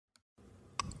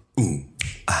Ooh,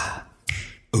 ah,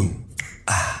 ooh,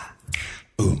 ah,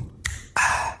 ooh,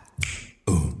 ah,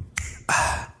 ooh,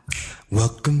 ah.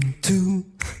 Welcome to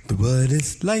the What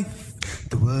is Life,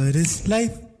 the What is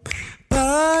Life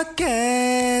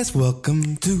podcast.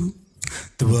 Welcome to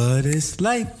the What is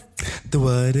Life, the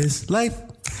What is Life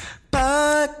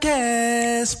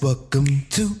podcast. Welcome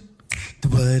to the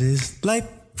What is Life,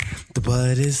 the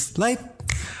What is Life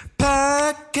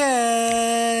podcast,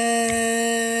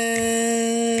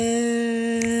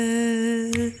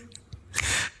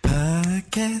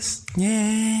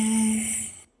 yeah.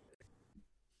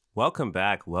 Welcome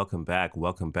back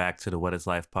to the What is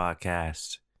Life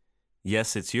podcast.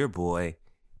 Yes, it's your boy,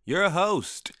 your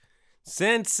host,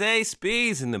 Sensei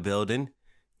Speeds in the building.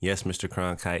 Yes, Mr.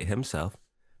 Cronkite himself.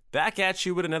 Back at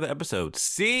you with another episode,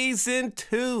 Season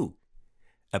 2,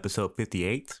 Episode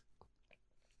 58.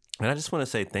 And I just want to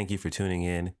say thank you for tuning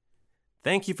in.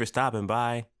 Thank you for stopping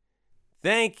by.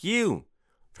 Thank you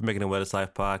for making the What is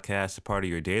Life podcast a part of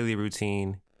your daily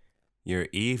routine, your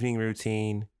evening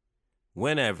routine,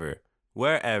 whenever,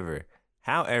 wherever,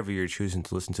 however you're choosing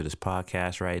to listen to this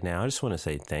podcast right now. I just want to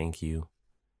say thank you.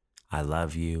 I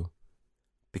love you.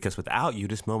 Because without you,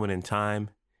 this moment in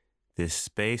time, this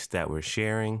space that we're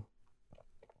sharing,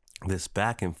 this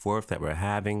back and forth that we're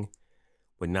having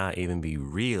would not even be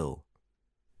real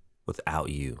without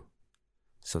you.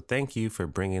 So thank you for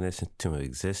bringing this into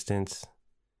existence.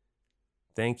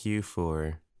 Thank you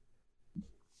for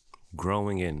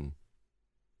growing and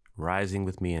rising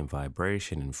with me in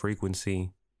vibration and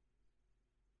frequency.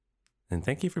 And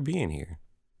thank you for being here.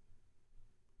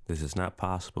 This is not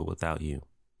possible without you.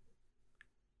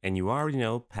 And you already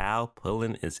know Pal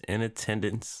Pullen is in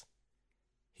attendance.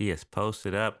 He has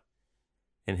posted up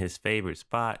in his favorite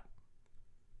spot,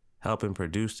 helping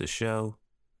produce the show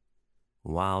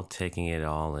while taking it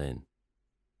all in.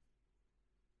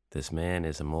 This man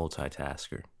is a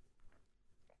multitasker.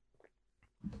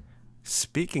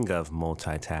 Speaking of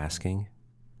multitasking,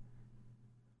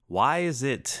 why is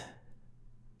it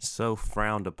so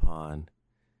frowned upon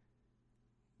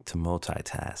to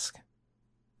multitask?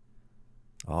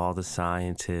 All the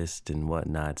scientists and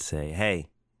whatnot say, hey,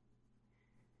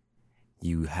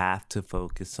 you have to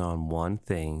focus on one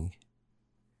thing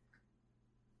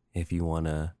if you want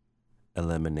to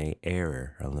eliminate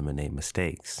error, eliminate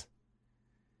mistakes.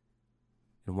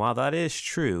 And while that is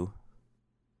true,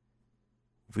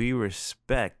 we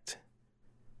respect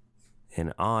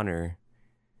and honor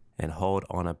and hold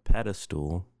on a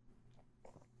pedestal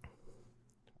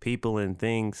people and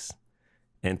things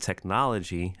and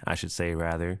technology, I should say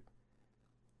rather,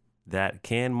 that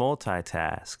can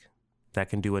multitask, that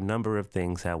can do a number of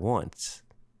things at once.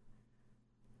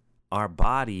 Our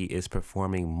body is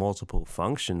performing multiple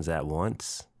functions at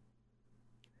once.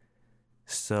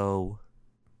 So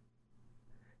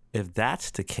if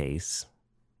that's the case,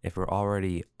 if we're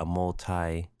already a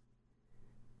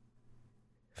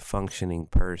multi-functioning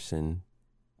person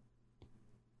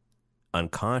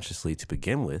unconsciously to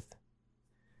begin with,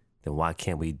 then why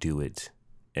can't we do it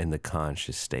in the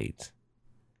conscious state?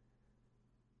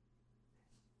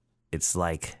 It's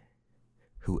like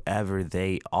whoever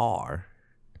they are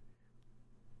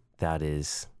that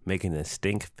is making a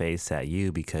stink face at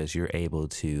you because you're able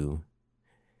to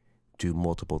do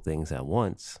multiple things at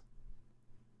once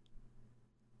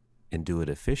and do it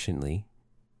efficiently.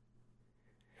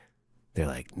 They're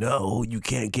like, no, you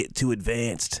can't get too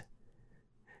advanced.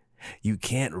 You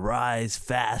can't rise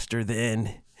faster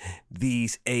than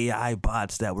these AI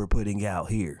bots that we're putting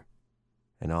out here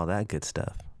and all that good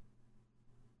stuff.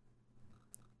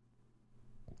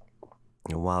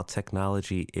 And while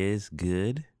technology is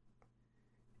good,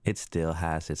 it still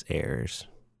has its errors.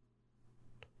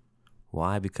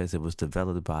 Why? Because it was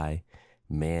developed by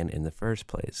man in the first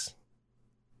place.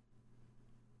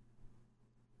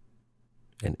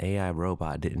 An AI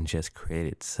robot didn't just create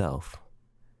itself,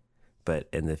 but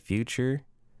in the future,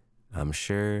 I'm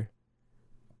sure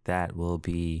that will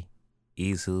be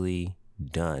easily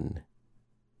done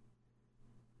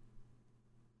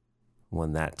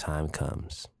when that time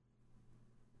comes.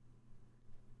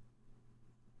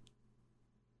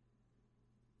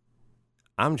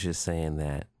 I'm just saying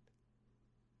that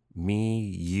me,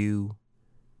 you,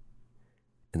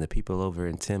 and the people over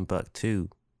in Timbuktu,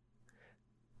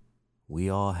 we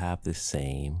all have the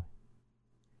same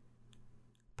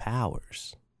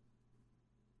powers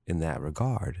in that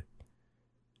regard.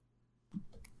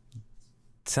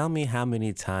 Tell me how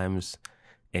many times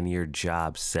in your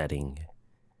job setting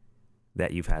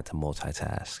that you've had to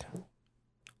multitask.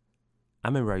 I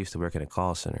remember I used to work in a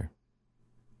call center.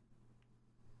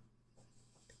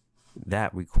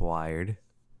 That required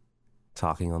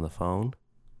talking on the phone,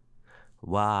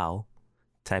 while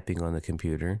typing on the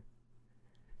computer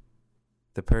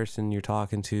the person you're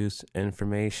talking to's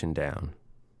information down.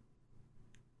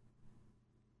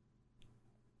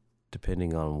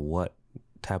 Depending on what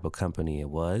type of company it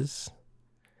was,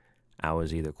 I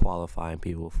was either qualifying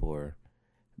people for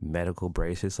medical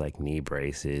braces like knee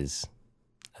braces,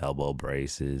 elbow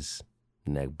braces,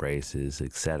 neck braces,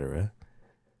 etc.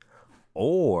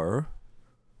 Or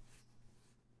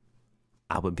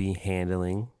I would be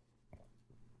handling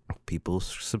people's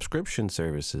subscription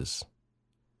services.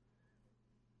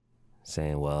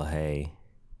 Saying, well, hey,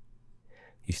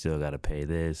 you still got to pay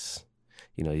this.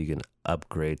 You know, you can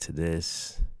upgrade to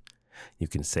this. You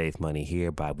can save money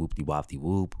here by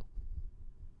whoop-de-wop-de-whoop.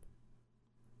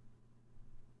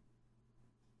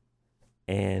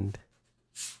 And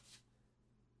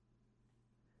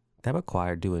that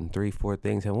required doing 3-4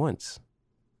 things at once.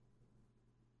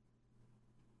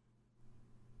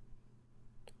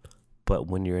 But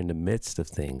when you're in the midst of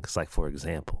things, like for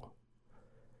example,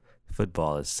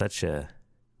 football is such a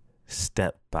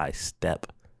step-by-step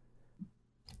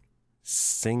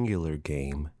singular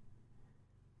game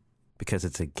because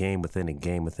it's a game within a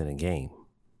game within a game.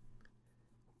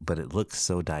 But it looks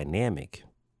so dynamic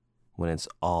when it's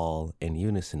all in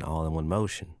unison, all in one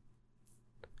motion.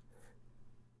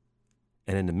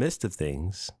 And in the midst of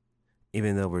things,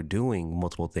 even though we're doing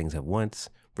multiple things at once,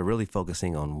 we're really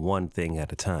focusing on one thing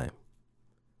at a time.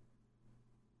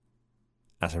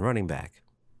 As a running back,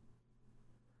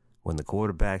 when the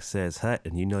quarterback says hut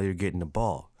and you know you're getting the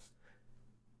ball,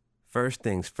 first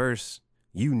things first,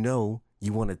 you know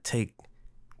you want to take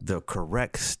the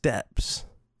correct steps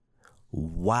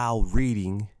while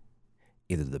reading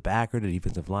either the backer, the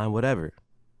defensive line, whatever,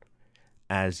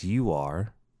 as you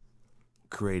are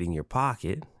creating your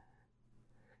pocket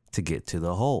to get to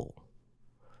the hole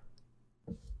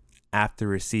after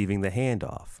receiving the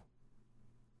handoff.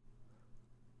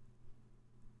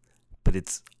 But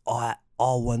it's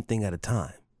all one thing at a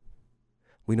time.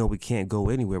 We know we can't go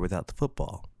anywhere without the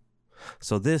football.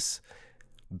 So this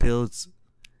builds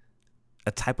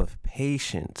a type of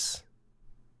patience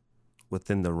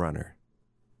within the runner.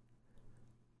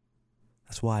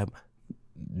 That's why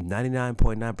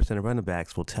 99.9% of running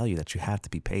backs will tell you that you have to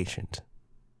be patient.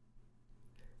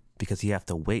 Because you have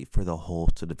to wait for the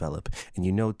holes to develop. And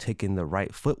you know, taking the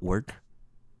right footwork,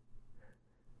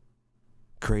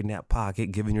 creating that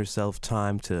pocket, giving yourself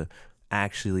time to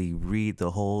actually read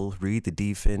the holes, read the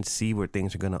defense, see where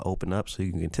things are going to open up so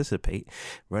you can anticipate.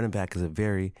 Running back is a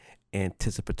very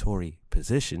anticipatory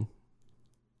position.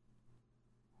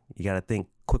 You got to think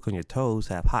quick on your toes,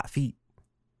 have hot feet.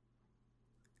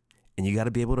 And you got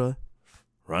to be able to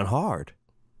run hard.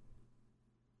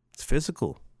 It's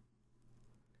physical.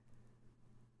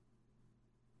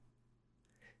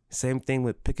 Same thing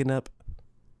with picking up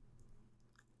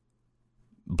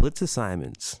blitz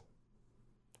assignments.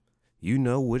 You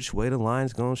know which way the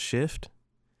line's going to shift.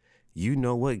 You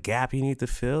know what gap you need to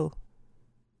fill.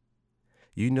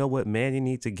 You know what man you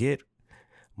need to get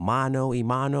mano a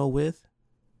mano with.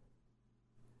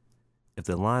 If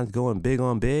the line's going big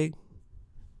on big,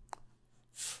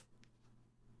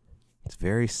 it's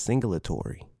very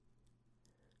singulatory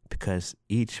because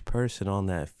each person on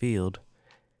that field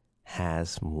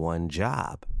has one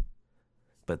job,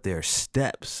 but there are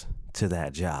steps to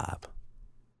that job.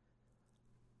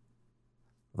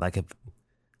 Like if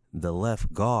the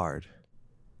left guard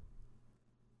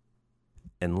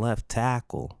and left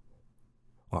tackle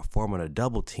are forming a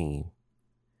double team,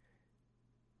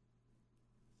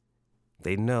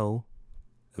 they know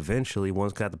eventually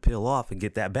one's got to peel off and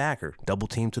get that backer, double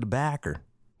team to the backer,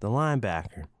 the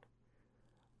linebacker,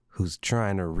 who's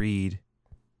trying to read,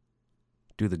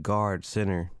 do the guard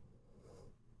center,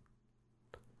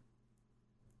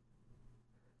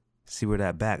 see where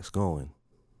that back's going.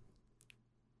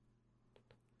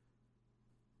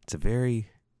 It's a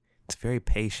very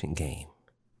patient game,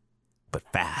 but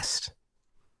fast.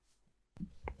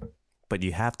 But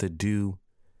you have to do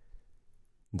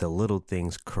the little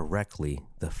things correctly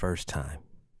the first time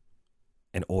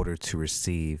in order to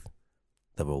receive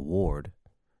the reward,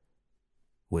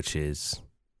 which is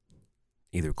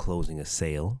either closing a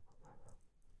sale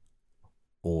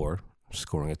or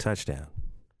scoring a touchdown.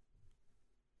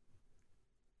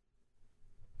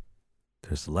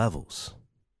 There's levels.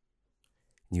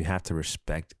 You have to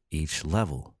respect each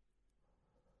level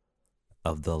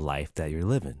of the life that you're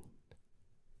living.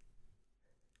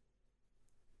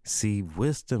 See,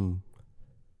 wisdom,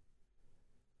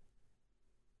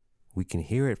 we can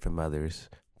hear it from others,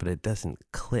 but it doesn't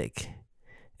click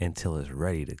until it's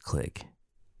ready to click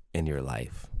in your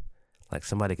life. Like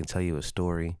somebody can tell you a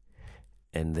story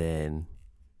and then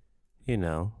you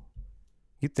know,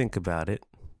 you think about it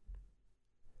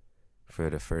for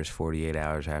the first 48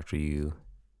 hours after you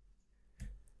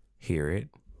hear it.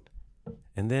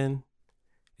 And then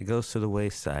it goes to the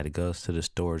wayside. It goes to the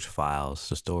storage files,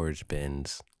 the storage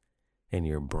bins in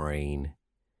your brain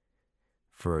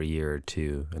for a year or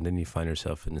two. And then you find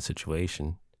yourself in a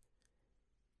situation,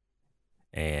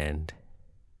 and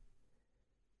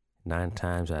 9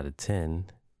 times out of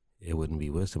 10, it wouldn't be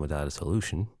wisdom without a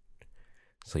solution.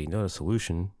 So you know the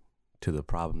solution to the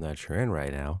problem that you're in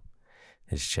right now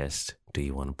is just, do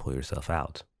you want to pull yourself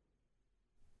out?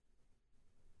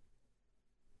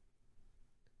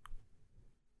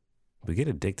 We get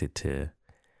addicted to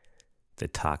the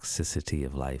toxicity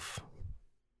of life.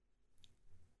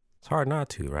 It's hard not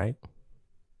to, right?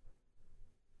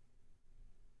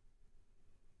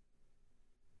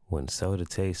 When soda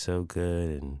tastes so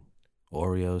good and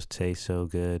Oreos taste so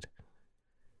good.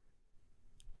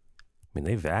 I mean,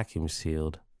 they vacuum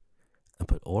sealed and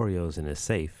put Oreos in a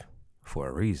safe for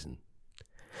a reason.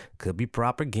 Could be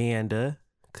propaganda,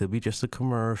 could be just a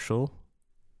commercial.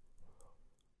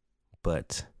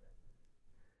 But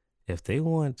if they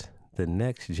want the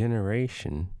next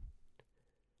generation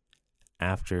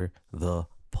after the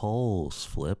polls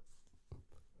flip,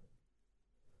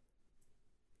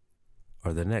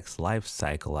 or the next life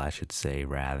cycle, I should say,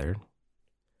 rather,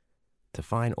 to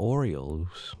find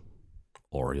Oreos,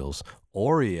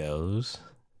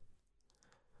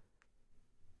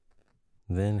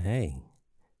 then hey,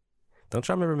 don't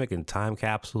y'all remember making time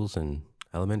capsules in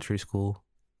elementary school?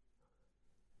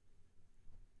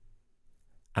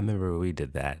 I remember we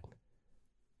did that.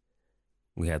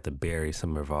 We had to bury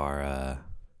some of our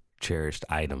cherished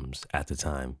items at the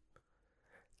time.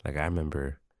 Like I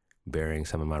remember burying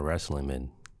some of my wrestling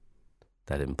men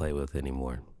that I didn't play with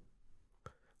anymore.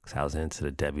 Because I was into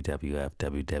the WWF,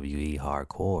 WWE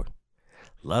hardcore.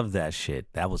 Love that shit.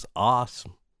 That was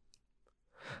awesome.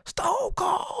 Stone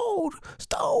Cold!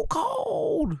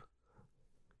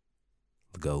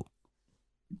 The GOAT.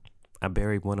 I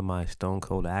buried one of my Stone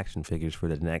Cold action figures for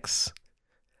the next,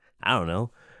 I don't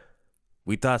know.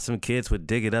 We thought some kids would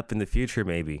dig it up in the future,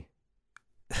 maybe.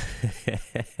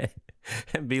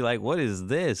 And be like, what is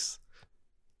this?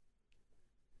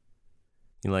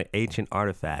 You know, like ancient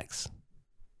artifacts.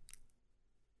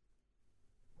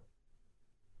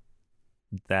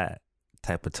 That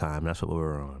type of time, that's what we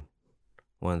were on.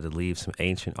 Wanted to leave some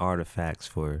ancient artifacts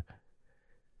for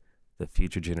the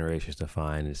future generations to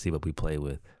find and see what we play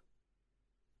with.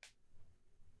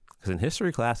 Because in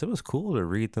history class, it was cool to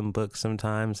read them books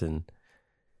sometimes and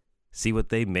see what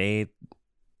they made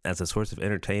as a source of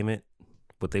entertainment,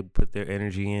 what they put their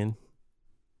energy in.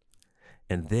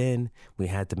 And then we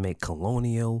had to make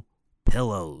colonial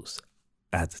pillows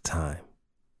at the time.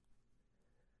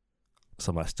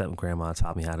 So my step-grandma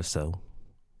taught me how to sew,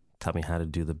 taught me how to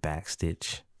do the back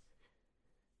stitch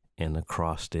and the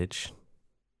cross stitch.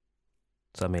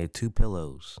 So I made 2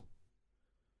 pillows.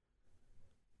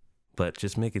 But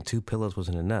just making 2 pillows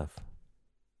wasn't enough.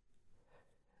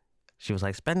 She was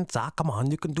like, Spencer, come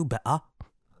on, you can do better.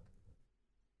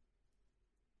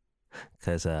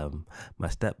 Because my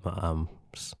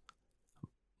stepmom's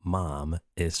mom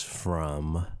is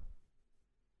from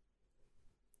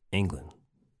England.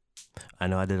 I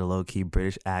know I did a low-key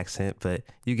British accent, but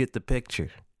you get the picture.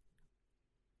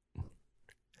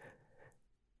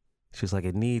 She was like,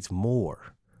 it needs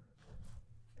more.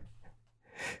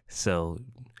 So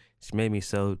she made me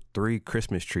sew 3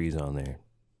 Christmas trees on there.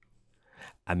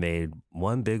 I made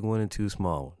 1 big one and 2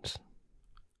 small ones.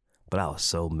 But I was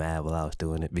so mad while I was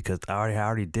doing it because I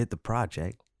already did the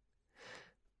project.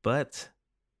 But,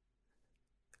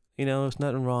 you know, there's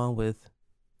nothing wrong with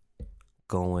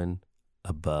going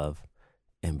above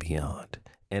and beyond.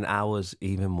 And I was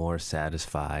even more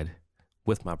satisfied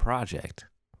with my project.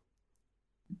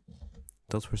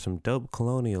 Those were some dope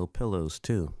colonial pillows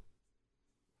too.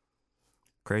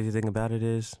 Crazy thing about it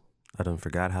is, I done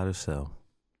forgot how to sew.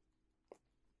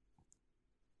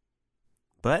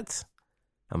 But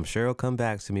I'm sure it'll come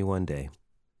back to me one day.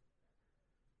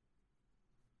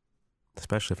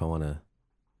 Especially if I want to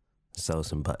sew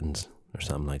some buttons or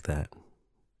something like that.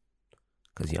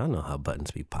 Because y'all know how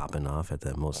buttons be popping off at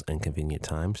the most inconvenient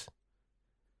times.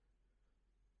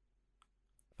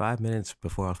 5 minutes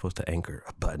before I was supposed to anchor,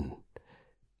 a button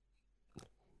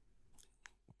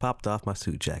popped off my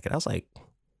suit jacket. I was like,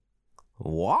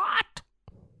 what?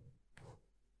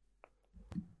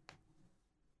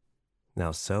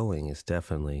 Now, sewing is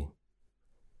definitely,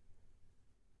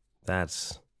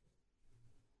 that's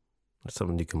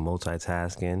something you can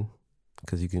multitask in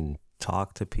because you can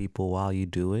talk to people while you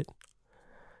do it,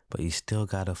 but you still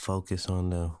got to focus on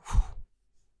the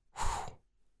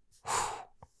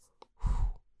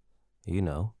you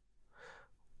know,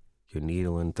 your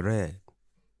needle and thread,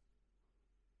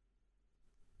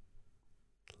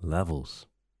 levels.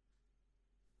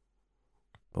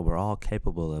 But we're all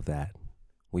capable of that.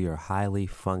 We are highly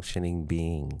functioning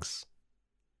beings.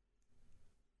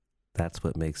 That's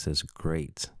what makes us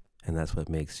great. And that's what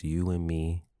makes you and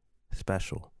me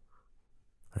special.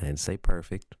 I didn't say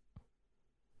perfect.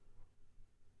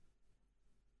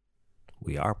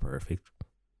 We are perfect.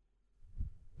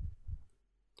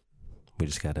 We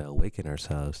just got to awaken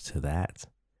ourselves to that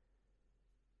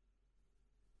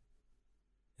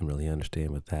and really understand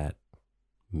what that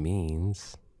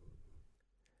means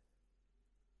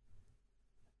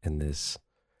in this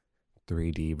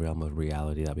 3D realm of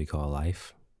reality that we call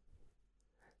life,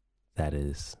 that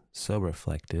is so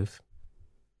reflective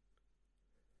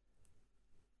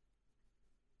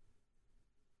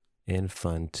and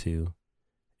fun to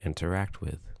interact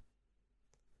with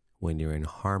when you're in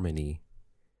harmony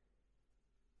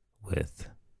with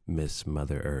Miss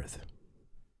Mother Earth.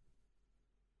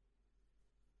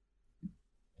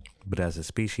 But as a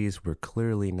species, we're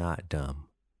clearly not dumb,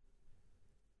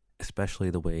 especially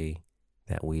the way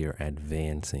that we are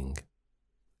advancing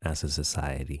as a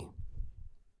society.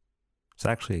 It's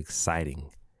actually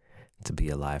exciting to be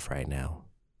alive right now.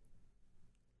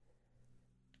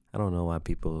 I don't know why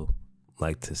people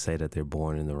like to say that they're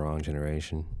born in the wrong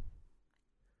generation.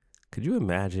 Could you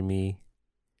imagine me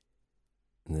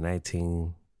in the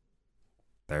 1930s,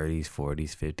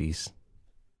 40s, 50s?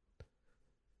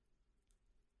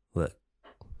 Look,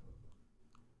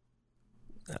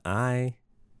 I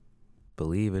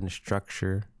believe in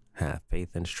structure, have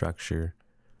faith in structure,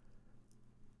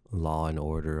 law and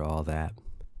order, all that.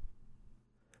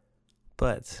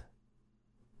 But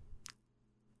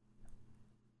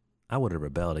I would have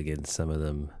rebelled against some of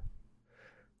them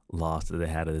laws that they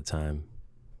had at the time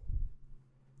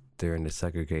during the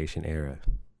segregation era.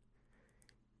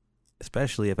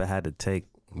 Especially if I had to take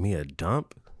me a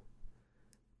dump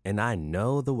and I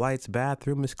know the white's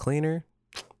bathroom is cleaner.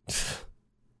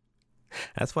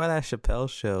 That's why that Chappelle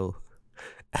Show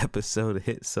episode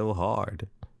hit so hard.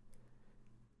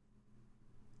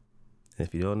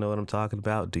 If you don't know what I'm talking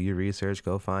about, do your research,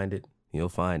 go find it. You'll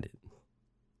find it.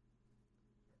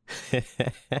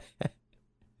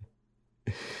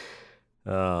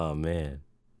 Oh, man.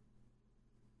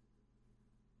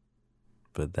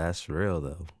 But that's real,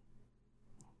 though.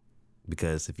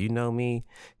 Because if you know me,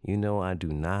 you know I do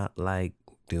not like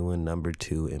doing number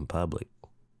 2 in public.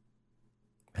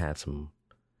 I had some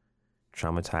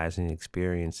traumatizing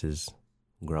experiences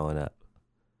growing up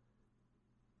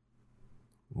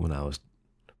when I was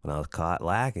caught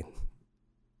lacking.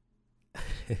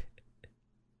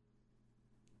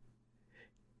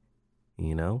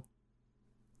 You know,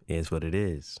 it is what it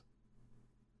is.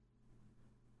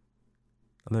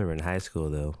 I remember in high school,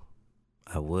 though,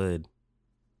 I would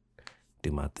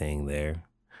do my thing there.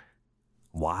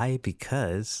 Why?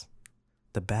 Because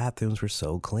the bathrooms were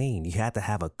so clean. You had to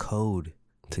have a code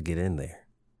to get in there.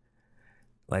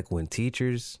 Like when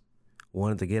teachers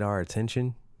wanted to get our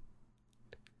attention,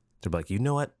 they're like, you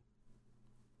know what?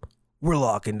 We're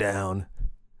locking down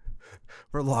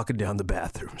the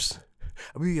bathrooms.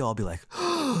 We all be like,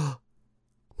 oh,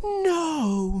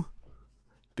 no.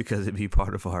 Because it'd be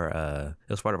part of our, it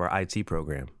was part of our IT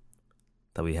program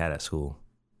that we had at school.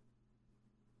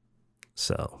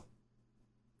 So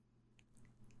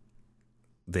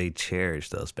they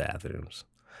cherished those bathrooms.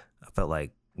 I felt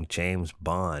like James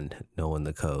Bond knowing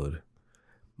the code.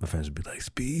 My friends would be like,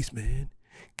 Speeds, man,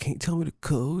 can't you tell me the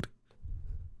code?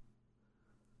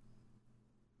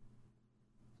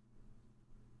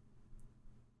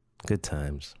 Good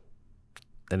times.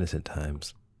 Innocent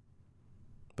times.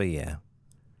 But yeah,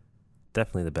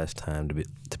 definitely the best time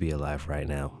to be alive right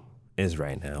now is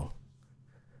right now.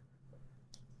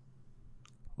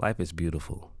 Life is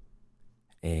beautiful,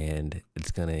 and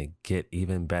it's gonna get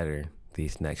even better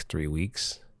these next 3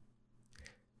 weeks.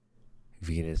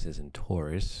 Venus is in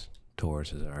Taurus.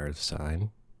 Taurus is our earth sign.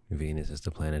 Venus is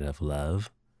the planet of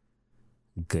love,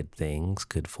 good things,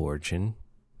 good fortune.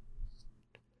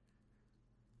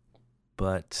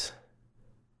 But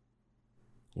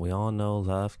we all know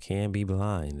love can be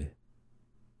blind.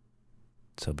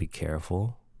 So be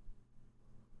careful.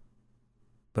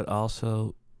 But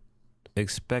also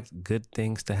expect good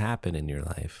things to happen in your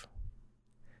life.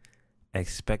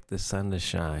 Expect the sun to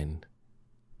shine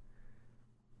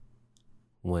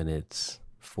when it's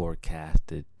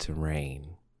forecasted to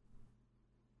rain.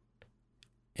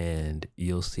 And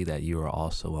you'll see that you are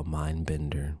also a mind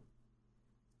bender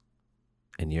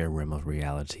in your realm of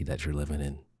reality that you're living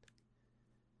in.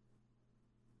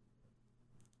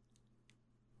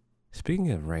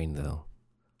 Speaking of rain, though,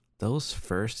 those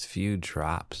first few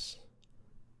drops,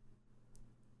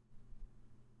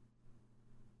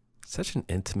 such an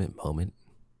intimate moment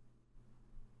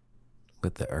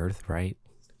with the earth, right?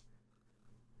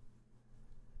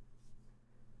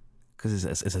 Because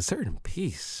it's a certain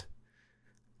peace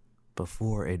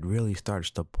before it really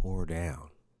starts to pour down.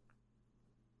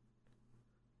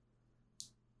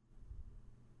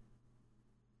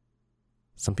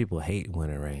 Some people hate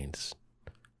when it rains,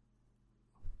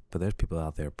 but there's people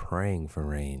out there praying for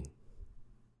rain.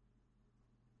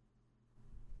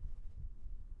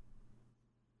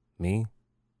 Me,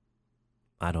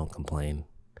 I don't complain.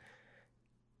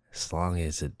 As long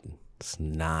as it's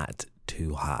not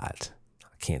too hot.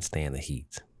 I can't stand the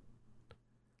heat.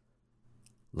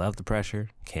 Love the pressure,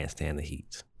 can't stand the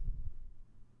heat.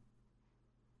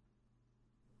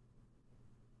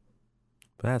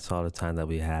 But that's all the time that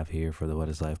we have here for the What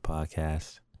is Life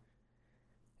podcast.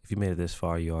 If you made it this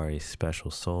far, you are a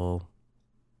special soul,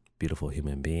 beautiful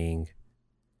human being.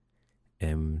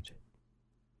 And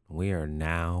we are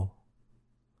now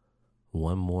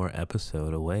one more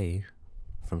episode away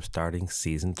from starting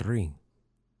season 3.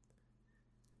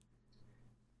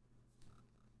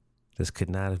 This could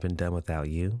not have been done without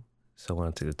you. So I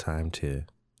want to take the time to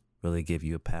really give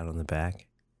you a pat on the back,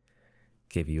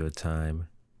 give you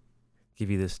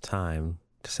this time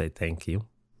to say thank you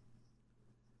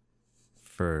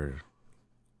for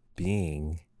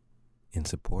being and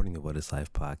supporting the What is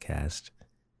Life podcast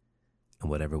in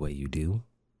whatever way you do.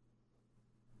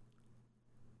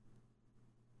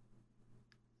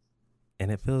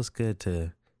 And it feels good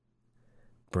to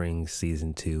bring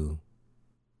season 2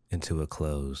 into a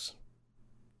close.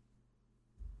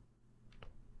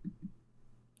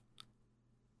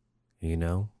 You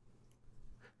know,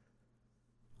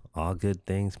 all good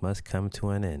things must come to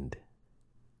an end.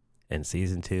 And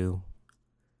season 2,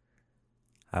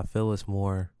 I feel it's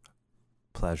more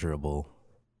pleasurable,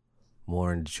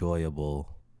 more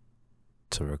enjoyable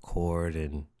to record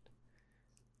and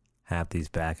have these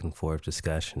back and forth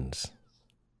discussions.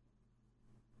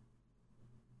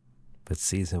 But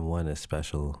season 1 is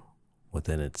special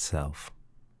within itself.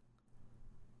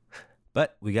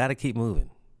 But we got to keep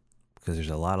moving because there's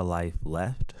a lot of life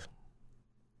left.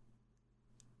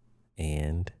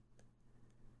 And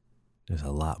there's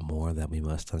a lot more that we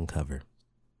must uncover.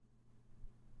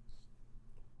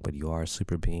 But you are a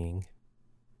super being.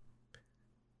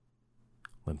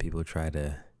 When people try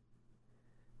to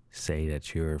say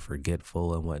that you're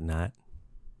forgetful and whatnot,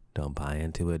 don't buy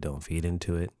into it, don't feed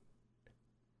into it.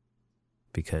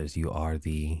 Because you are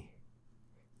the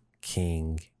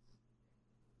king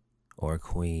or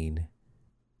queen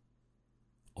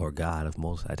or god of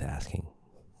multitasking.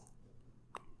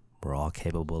 We're all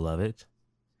capable of it.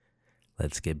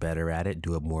 Let's get better at it,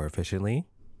 do it more efficiently,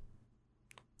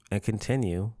 and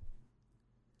continue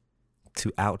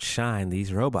to outshine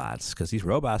these robots, because these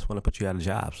robots want to put you out of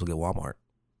jobs. Look at Walmart.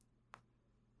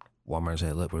 Walmart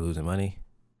said, look, we're losing money.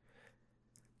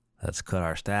 Let's cut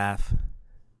our staff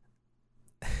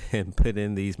and put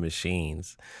in these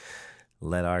machines.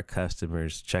 Let our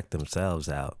customers check themselves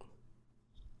out.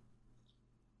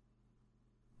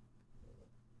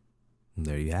 And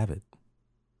there you have it.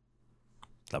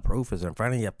 The proof is in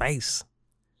front of your face.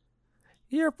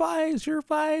 Your face,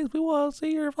 we want to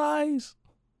see your face.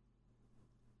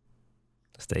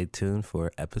 Stay tuned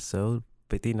for episode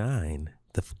 59,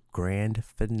 the grand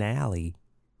finale.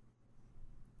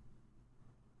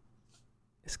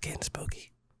 It's getting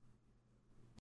spooky.